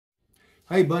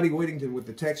Hey, Buddy Whittington with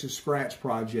the Texas Scratch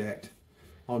Project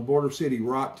on Border City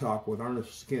Rock Talk with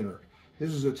Ernest Skinner.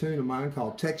 This is a tune of mine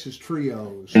called Texas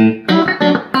Trios. Them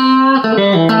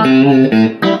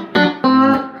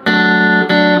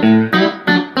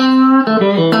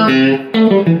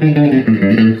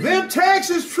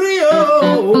Texas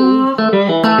Trios,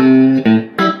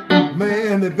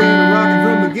 man, they've been rocking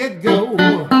from the get-go.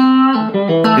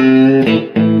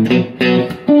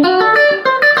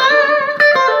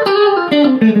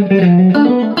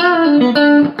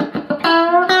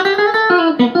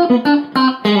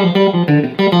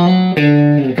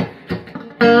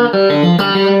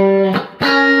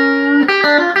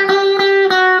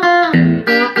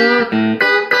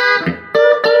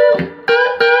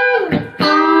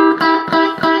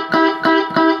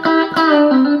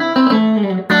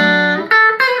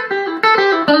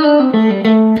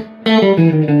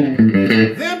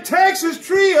 Them Texas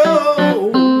Trios,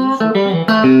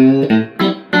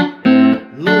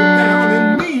 low down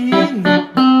and mean. Them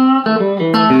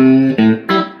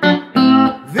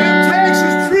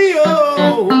Texas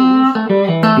Trios,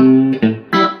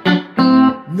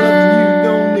 nothing you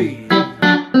don't need.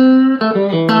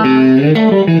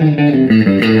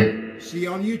 See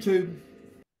you on YouTube.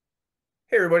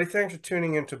 Hey everybody, thanks for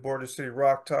tuning into Border City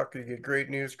Rock Talk. You get great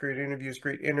news, great interviews,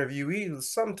 great interviewees,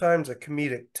 sometimes a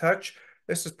comedic touch.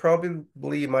 This is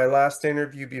probably my last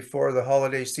interview before the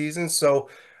holiday season, so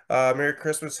Merry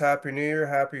Christmas, Happy New Year,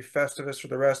 Happy Festivus for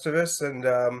the rest of us, and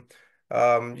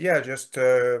yeah, just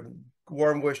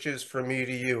warm wishes from me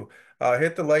to you.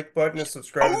 Hit the like button and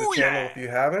subscribe to the channel if you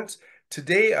haven't.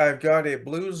 Today I've got a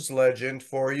blues legend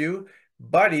for you,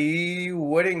 Buddy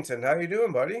Whittington. How you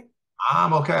doing, buddy?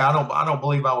 I'm okay. I don't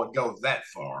believe I would go that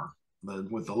far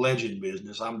with the legend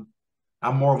business. I'm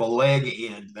more of a leg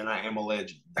end than I am a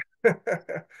legend.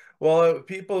 Well,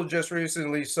 people just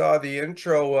recently saw the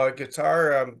intro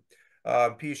guitar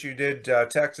piece you did,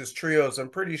 Texas Trios. I'm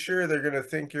pretty sure they're going to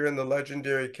think you're in the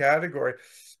legendary category.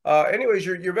 Anyways,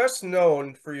 you're best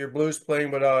known for your blues playing,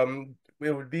 but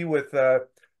it would be with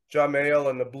John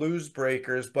Mayall and the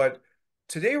BLUESBREAKERS. But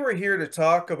today we're here to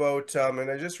talk about, and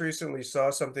I just recently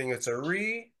saw something. It's a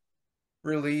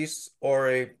re-release or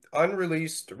a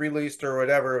unreleased, released or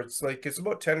whatever. It's like it's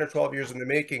about 10 or 12 years in the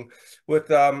making with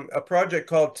a project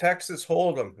called Texas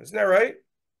Hold'em. Isn't that right?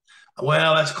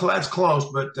 Well, that's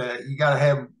close, but you got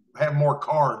to have more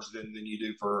cards than you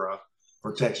do for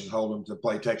Texas Hold'em to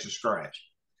play Texas Scratch.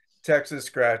 Texas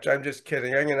Scratch. I'm just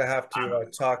kidding. I'm going to have to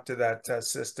talk to that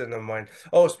assistant of mine.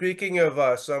 Oh, speaking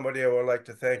of somebody I would like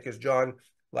to thank is John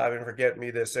Lavin for getting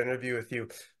me this interview with you.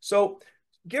 So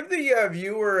give the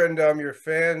viewer and your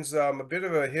fans a bit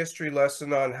of a history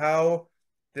lesson on how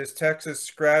this Texas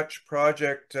Scratch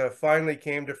project finally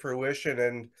came to fruition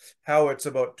and how it's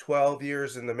about 12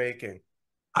 years in the making.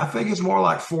 I think it's more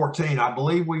like 14. I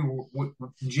believe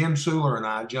Jim SUHLER and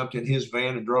I jumped in his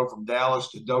van and drove from Dallas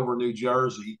to Dover, New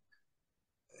Jersey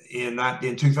in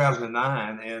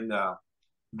 2009 and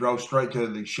drove straight to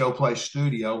the Showplace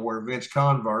studio where Vince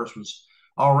Converse was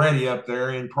already up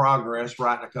there in progress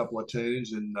writing a couple of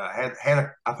tunes, and I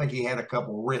think he had a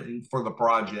couple written for the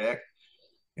project,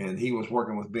 and he was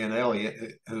working with Ben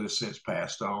Elliott, who has since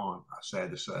passed on,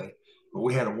 sad to say. But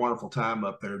we had a wonderful time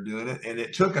up there doing it, and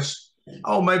it took us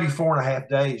maybe 4.5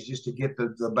 days just to get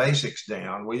the basics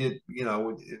down. We did,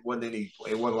 it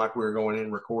wasn't like we were going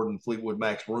in recording Fleetwood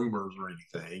Mac's Rumors or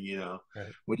anything, Right.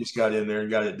 We just got in there and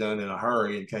got it done in a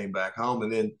hurry and came back home.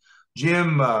 And then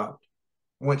Jim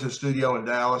went to the studio in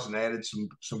Dallas and added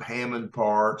some Hammond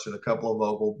parts and a couple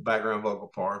of background vocal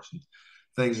parts and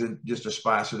things just to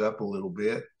spice it up a little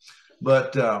bit.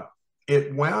 But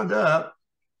it wound up,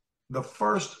 the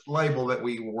first label that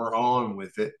we were on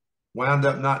with it wound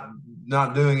up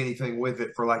not doing anything with it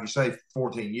for, like you say,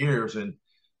 14 years. And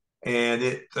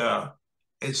it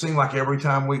seemed like every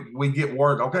time we get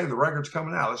word, okay, the record's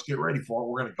coming out, let's get ready for it.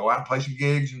 We're going to go out and play some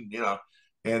gigs, and,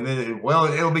 and then,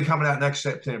 it'll be coming out next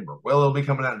September. Well, it'll be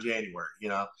coming out in January,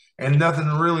 and nothing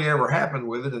really ever happened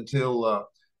with it until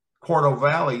Quarto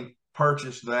Valley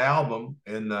purchased the album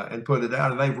and put it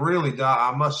out. And they've really done,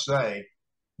 I must say,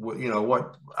 what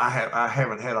I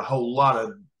haven't had a whole lot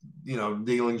of,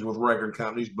 dealings with record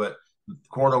companies, but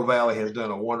Quarto Valley has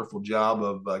done a wonderful job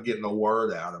of getting the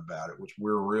word out about it, which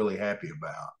we're really happy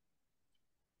about.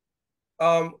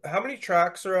 How many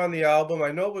tracks are on the album?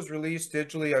 I know it was released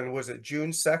digitally on, was it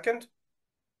June 2nd?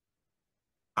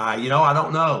 I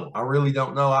don't know. I really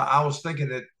don't know. I was thinking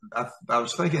that I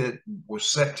was thinking it was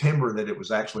September that it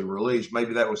was actually released.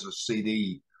 Maybe that was a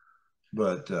CD.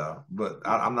 but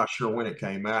I'm not sure when it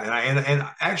came out. And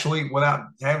actually, without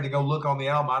having to go look on the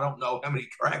album, I don't know how many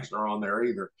tracks are on there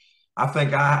either. I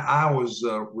think I was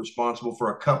responsible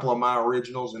for a couple of my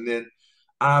originals, and then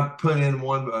I put in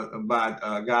one by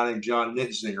a guy named John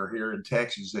Nitzinger here in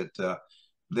Texas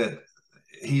that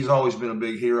he's always been a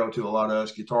big hero to a lot of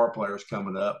us guitar players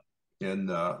coming up,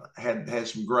 and had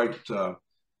some great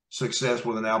success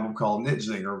with an album called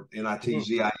Nitzinger,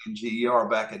 Nitzinger,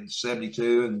 back in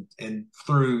 '72 and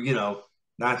through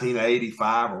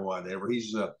 1985 or whatever.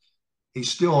 He's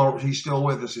still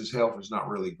with us. His health is not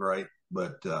really great,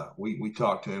 but we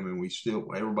talked to him, and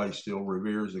everybody still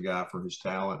reveres the guy for his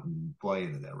talent and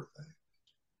playing and everything.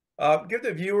 Give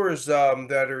the viewers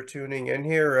that are tuning in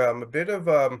here a bit of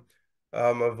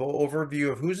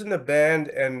overview of who's in the band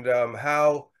and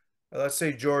how, let's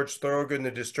say, George Thorogood and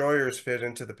the Destroyers fit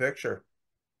into the picture.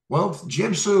 Well,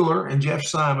 Jim SUHLER and Jeff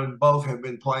Simon both have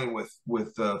been playing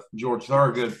with George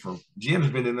Thorogood for. Jim's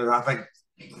been in there, I think,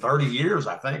 30 years,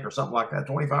 I think, or something like that,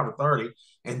 25 or 30.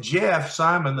 And Jeff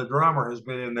Simon, the drummer, has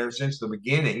been in there since the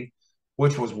beginning,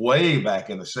 which was way back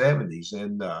in the 70s,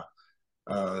 and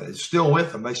is still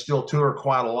with them. They still tour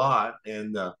quite a lot.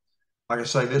 And like I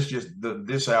say,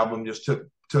 this album just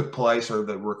took place, or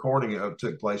the recording of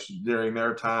took place during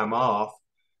their time off.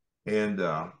 And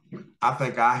I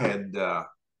think I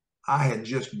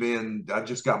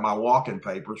just got my walking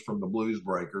papers from the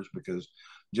BLUESBREAKERS because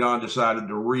John decided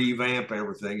to revamp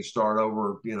everything and start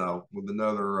over, with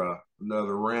another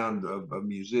round of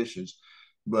musicians.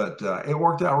 But it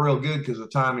worked out real good because the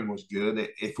timing was good.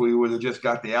 If we would have just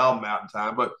got the album out in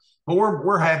time, but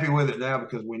we're happy with it now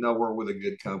because we know we're with a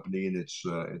good company, and it's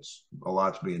a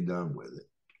lot's being done with it.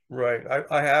 Right.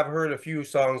 I have heard a few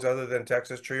songs other than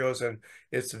Texas Trios, and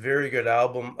it's a very good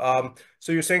album.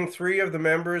 So you're saying 3 of the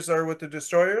members are with the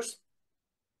Destroyers?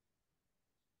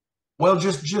 Well,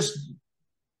 just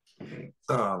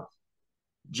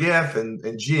Jeff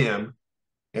and Jim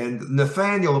and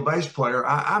Nathaniel, the bass player.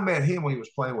 I met him when he was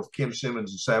playing with Kim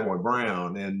Simmons and Savoy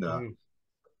Brown, and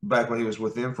back when he was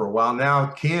with them for a while. Now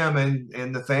Kim and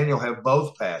Nathaniel have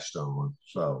both passed on,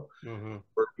 so we're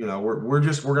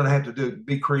going to have to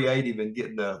be creative and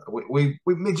getting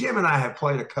Jim and I have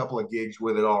played a couple of gigs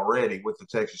with it already, with the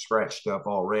Texas Scratch stuff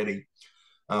already.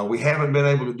 We haven't been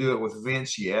able to do it with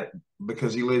Vince yet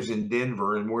because he lives in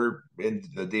Denver and we're in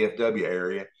the DFW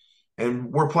area.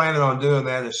 And we're planning on doing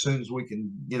that as soon as we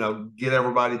can, get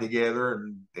everybody together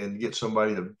and get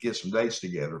somebody to get some dates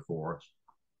together for us.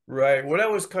 Right. What I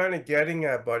was kind of getting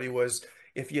at, buddy, was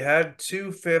if you had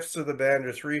 2/5 of the band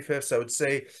or 3/5, I would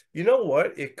say, you know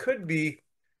what? It could be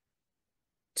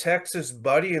Texas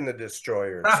Buddy and the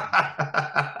Destroyers.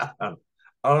 I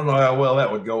don't know how well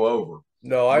that would go over.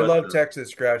 No, I love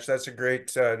Texas Scratch. That's a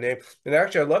great name. And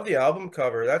actually, I love the album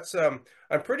cover. That's I'm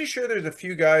pretty sure there's a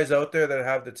few guys out there that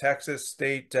have the Texas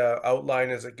State outline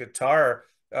as a guitar.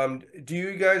 Do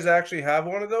you guys actually have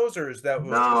one of those, or is that?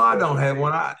 No, I don't have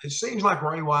one. It seems like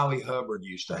Ray Wiley Hubbard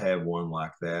used to have one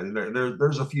like that. And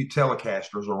there's a few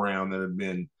Telecasters around that have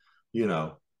been,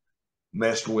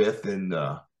 messed with and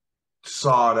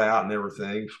sawed out and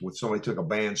everything. When somebody took a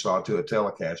bandsaw to a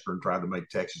Telecaster and tried to make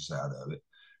Texas out of it.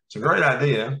 It's a great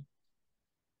idea,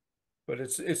 but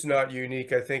it's not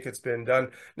unique. I think it's been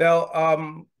done.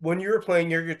 Now, when you're playing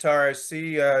your guitar, I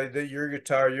see that your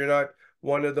guitar, you're not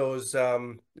one of those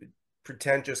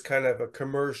pretentious kind of a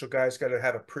commercial guy's got to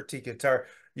have a pretty guitar.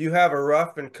 You have a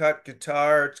rough and cut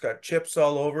guitar. It's got chips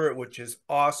all over it, which is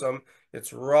awesome.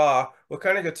 It's raw. What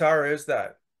kind of guitar is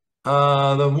that?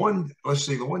 The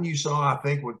one you saw, I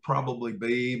think, would probably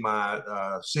be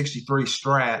my 63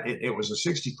 Strat. It was a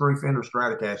 63 Fender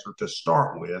Stratocaster to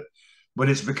start with, but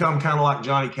it's become kind of like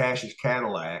Johnny Cash's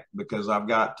Cadillac because I've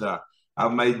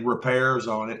made repairs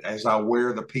on it as I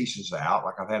wear the pieces out.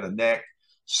 Like I've had a neck.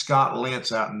 Scott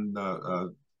Lentz out in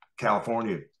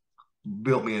California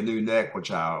built me a new neck, which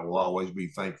I will always be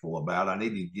thankful about. I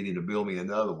need to get him to build me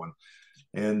another one.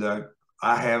 And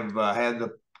I have had a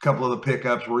couple of the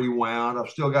pickups rewound. I've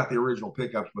still got the original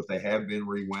pickups, but they have been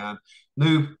rewound.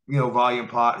 New, volume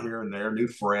pot here and there, new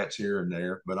frets here and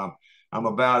there. But I'm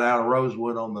about out of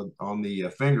rosewood on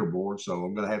the fingerboard, so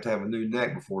I'm going to have a new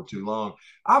neck before too long.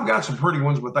 I've got some pretty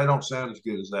ones, but they don't sound as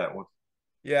good as that one.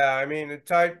 Yeah, I mean,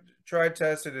 try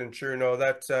tested, and sure, no,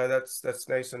 that's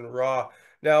nice and raw.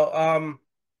 Now,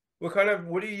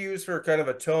 what do you use for kind of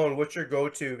a tone? What's your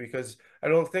go-to? Because I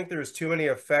don't think there's too many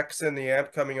effects in the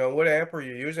amp coming on. What amp are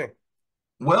you using?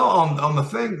 Well, on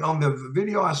the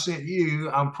video I sent you,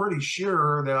 I'm pretty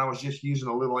sure that I was just using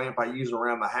a little amp I use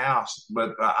around the house.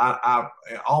 But I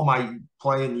all my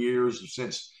playing years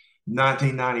since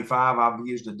 1995, I've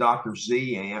used a Dr.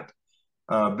 Z amp,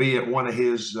 be it one of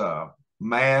his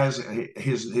Maz.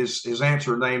 His amps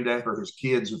are named after his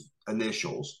kids'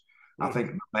 initials. I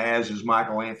think Maz is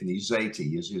Michael Anthony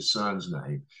Zati is his son's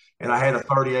name. And I had a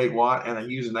 38 watt, and I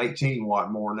use an 18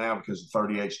 watt more now because the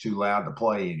 38's too loud to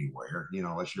play anywhere, you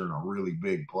know, unless you're in a really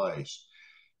big place.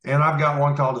 And I've got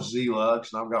one called a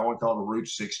Z-Lux, and I've got one called a Route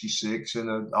 66,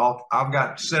 and I've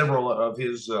got several of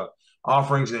his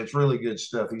offerings, and it's really good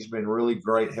stuff. He's been really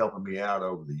great helping me out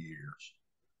over the years.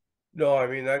 No, I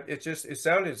mean that it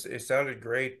sounded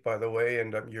great, by the way,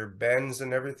 and your bends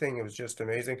and everything, it was just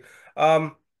amazing.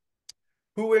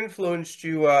 Who influenced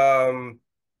you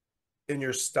in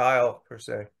your style per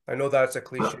se? I know that's a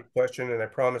cliche question, and I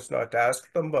promise not to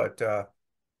ask them, but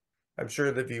I'm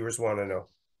sure the viewers want to know.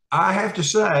 I have to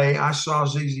say, I saw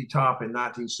ZZ Top in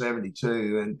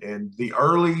 1972, and the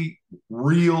early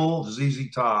real ZZ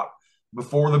Top,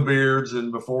 before the beards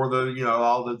and before the, you know,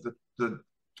 all the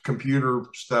computer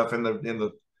stuff in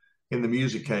the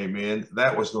music came in.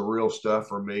 That was the real stuff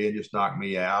for me, and just knocked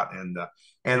me out.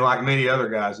 And like many other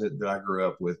guys that I grew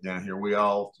up with down here, we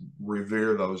all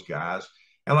revere those guys.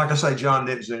 And like I say, John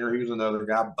Nitzinger, he was another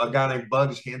guy. A guy named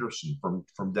Bugs Henderson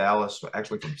from Dallas,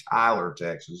 actually from Tyler,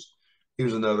 Texas. He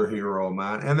was another hero of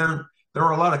mine. And there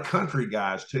were a lot of country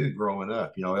guys too growing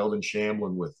up. You know, Eldon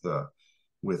Shamblin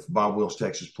with Bob Wills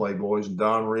Texas Playboys, and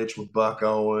Don Rich with Buck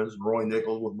Owens, and Roy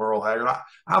Nichols with Merle Haggard.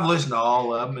 I've listened to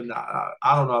all of them, and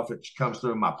I don't know if it comes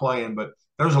through in my playing, but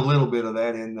there's a little bit of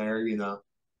that in there, you know.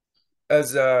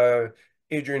 As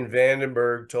Adrian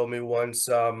Vandenberg told me once,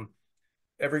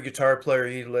 every guitar player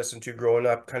he listened to growing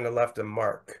up kind of left a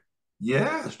mark.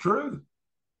 Yeah, it's true.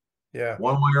 Yeah.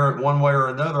 One way or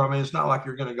another. I mean, it's not like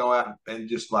you're going to go out and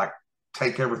just like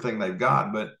take everything they've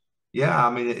got, but yeah,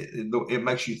 I mean, it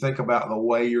makes you think about the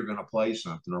way you're going to play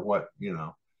something, or what, you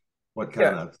know, what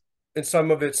kind of. And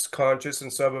some of it's conscious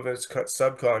and some of it's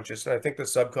subconscious. And I think the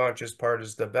subconscious part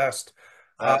is the best.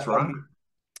 That's right.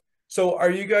 So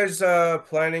are you guys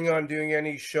planning on doing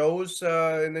any shows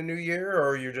in the new year,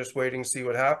 or you're just waiting to see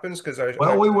what happens? Because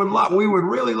we would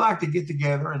really like to get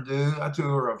together and do a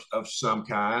tour of some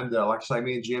kind. Like I say,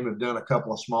 me and Jim have done a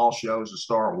couple of small shows to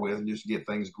start with, and just get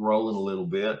things rolling a little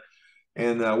bit.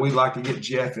 And we'd like to get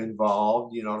Jeff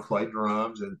involved, you know, to play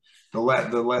drums. And the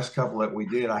last couple that we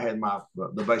did, I had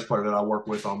the bass player that I work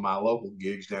with on my local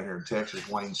gigs down here in Texas,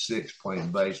 Wayne Six,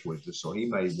 playing bass with us. So he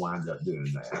may wind up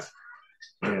doing that.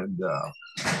 And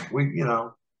we, you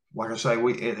know, like I say,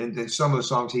 and some of the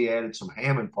songs he added some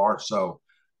Hammond parts. So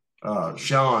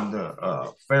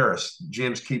Sean Ferris,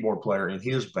 Jim's keyboard player in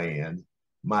his band,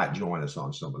 might join us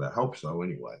on some of that. Hope so.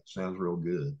 Anyway, sounds real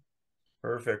good.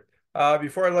 Perfect.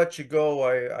 Before I let you go,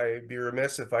 I'd be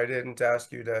remiss if I didn't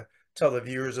ask you to tell the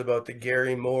viewers about the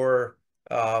Gary Moore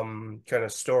kind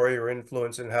of story or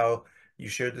influence, and how you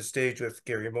shared the stage with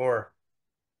Gary Moore.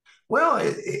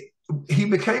 Well, he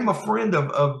became a friend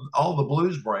of all the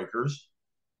BLUESBREAKERS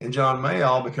and John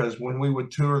Mayall, because when we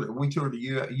toured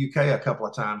the UK a couple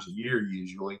of times a year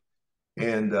usually.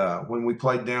 And when we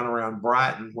played down around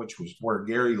Brighton, which was where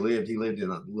Gary lived, he lived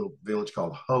in a little village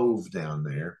called Hove down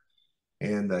there.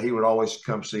 And he would always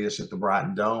come see us at the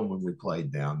Brighton Dome when we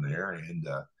played down there, and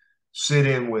sit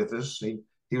in with us.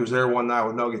 He was there one night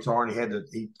with no guitar, and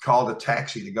he called a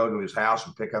taxi to go to his house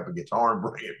and pick up a guitar and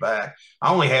bring it back.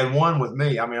 I only had one with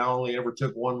me. I mean, I only ever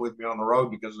took one with me on the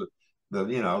road because of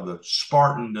the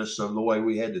Spartanness of the way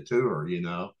we had to tour, you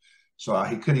know. So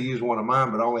he could have used one of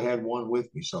mine, but I only had one with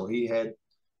me. So he had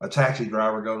a taxi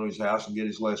driver go to his house and get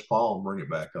his Les Paul and bring it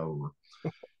back over.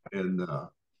 And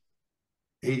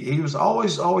he was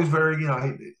always very, you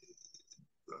know,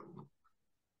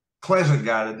 pleasant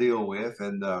guy to deal with,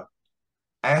 and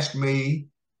asked me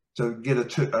to get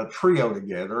a trio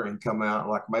together and come out,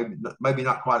 like maybe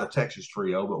not quite a Texas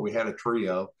trio, but we had a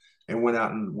trio, and went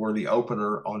out and were the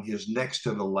opener on his next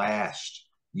to the last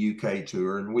UK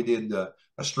tour. And we did a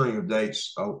string of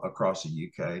dates across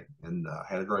the UK, and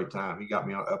had a great time. He got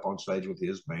me up on stage with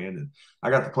his band, and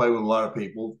I got to play with a lot of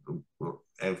people,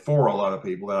 and for a lot of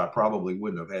people that I probably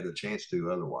wouldn't have had a chance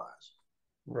to otherwise.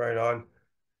 Right on.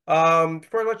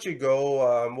 Before I let you go,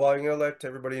 well, I'm going to let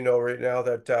everybody know right now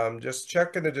that just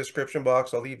check in the description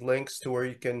box. I'll leave links to where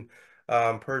you can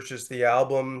purchase the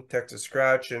album, Texas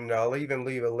Scratch, and I'll even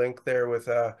leave a link there with,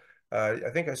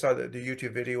 I think I saw the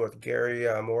YouTube video with Gary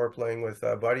Moore playing with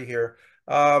Buddy here.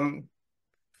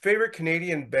 Favorite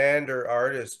Canadian band or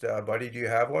artist, Buddy, do you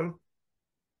have one?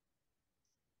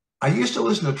 I used to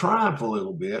listen to Triumph a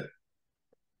little bit.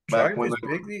 Triumph is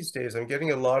big these days. I'm getting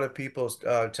a lot of people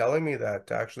telling me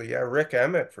that, actually. Yeah, Rick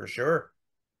Emmett for sure.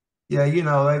 Yeah, you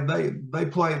know,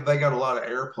 they got a lot of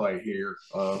airplay here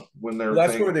when they're. Well,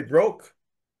 that's where they broke.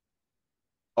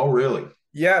 Oh, really?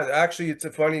 Yeah, actually, it's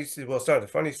a funny. Well, it's not a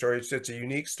funny story. It's a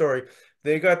unique story.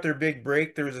 they got their big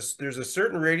break. There's a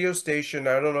certain radio station,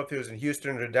 I don't know if it was in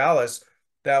Houston or Dallas,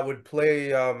 that would play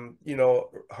you know,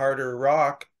 harder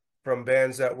rock from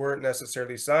bands that weren't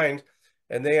necessarily signed,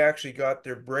 and they actually got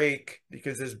their break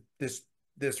because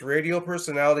this radio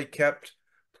personality kept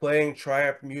playing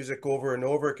Triumph music over and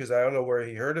over, because I don't know where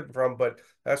he heard it from, but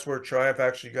that's where Triumph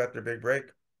actually got their big break,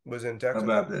 was in How Texas.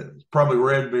 about that? Probably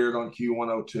Redbeard on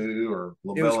Q102 or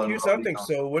It was LaBella and Q something,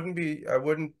 so it wouldn't be, I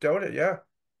wouldn't doubt it. Yeah.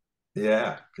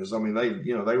 Yeah, because I mean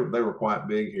they were quite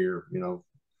big here,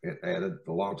 at a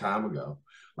long time ago.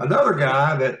 Another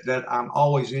guy that I'm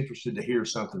always interested to hear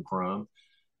something from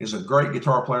is a great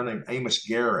guitar player named Amos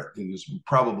Garrett, who's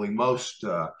probably most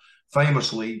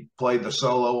famously played the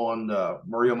solo on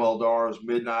Maria Muldaur's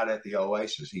Midnight at the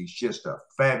Oasis. He's just a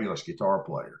fabulous guitar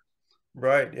player.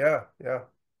 Right. Yeah. Yeah.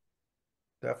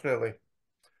 Definitely.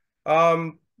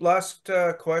 Last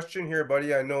question here,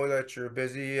 buddy. I know that you're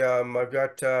busy. I've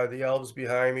got the elves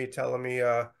behind me telling me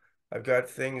I've got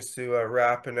things to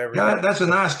wrap and everything. Yeah, that's a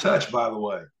nice touch, by the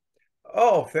way.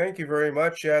 Oh, thank you very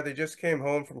much. Yeah, they just came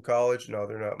home from college. No,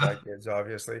 they're not my kids,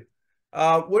 obviously.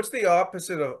 What's the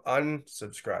opposite of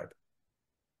unsubscribe?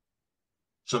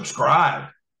 Subscribe.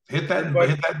 Hit that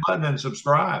button and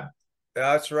subscribe.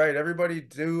 That's right. Everybody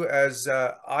do as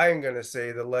I'm going to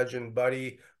say, the legend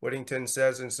Buddy Whittington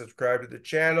says, and subscribe to the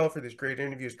channel for these great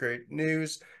interviews, great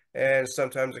news, and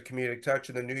sometimes a comedic touch.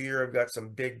 In the new year, I've got some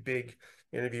big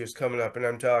interviews coming up, and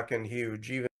I'm talking huge.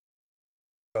 Even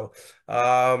so,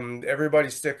 everybody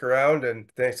stick around, and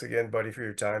thanks again, Buddy, for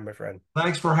your time, my friend.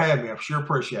 Thanks for having me. I sure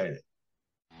appreciate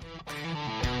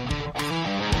it.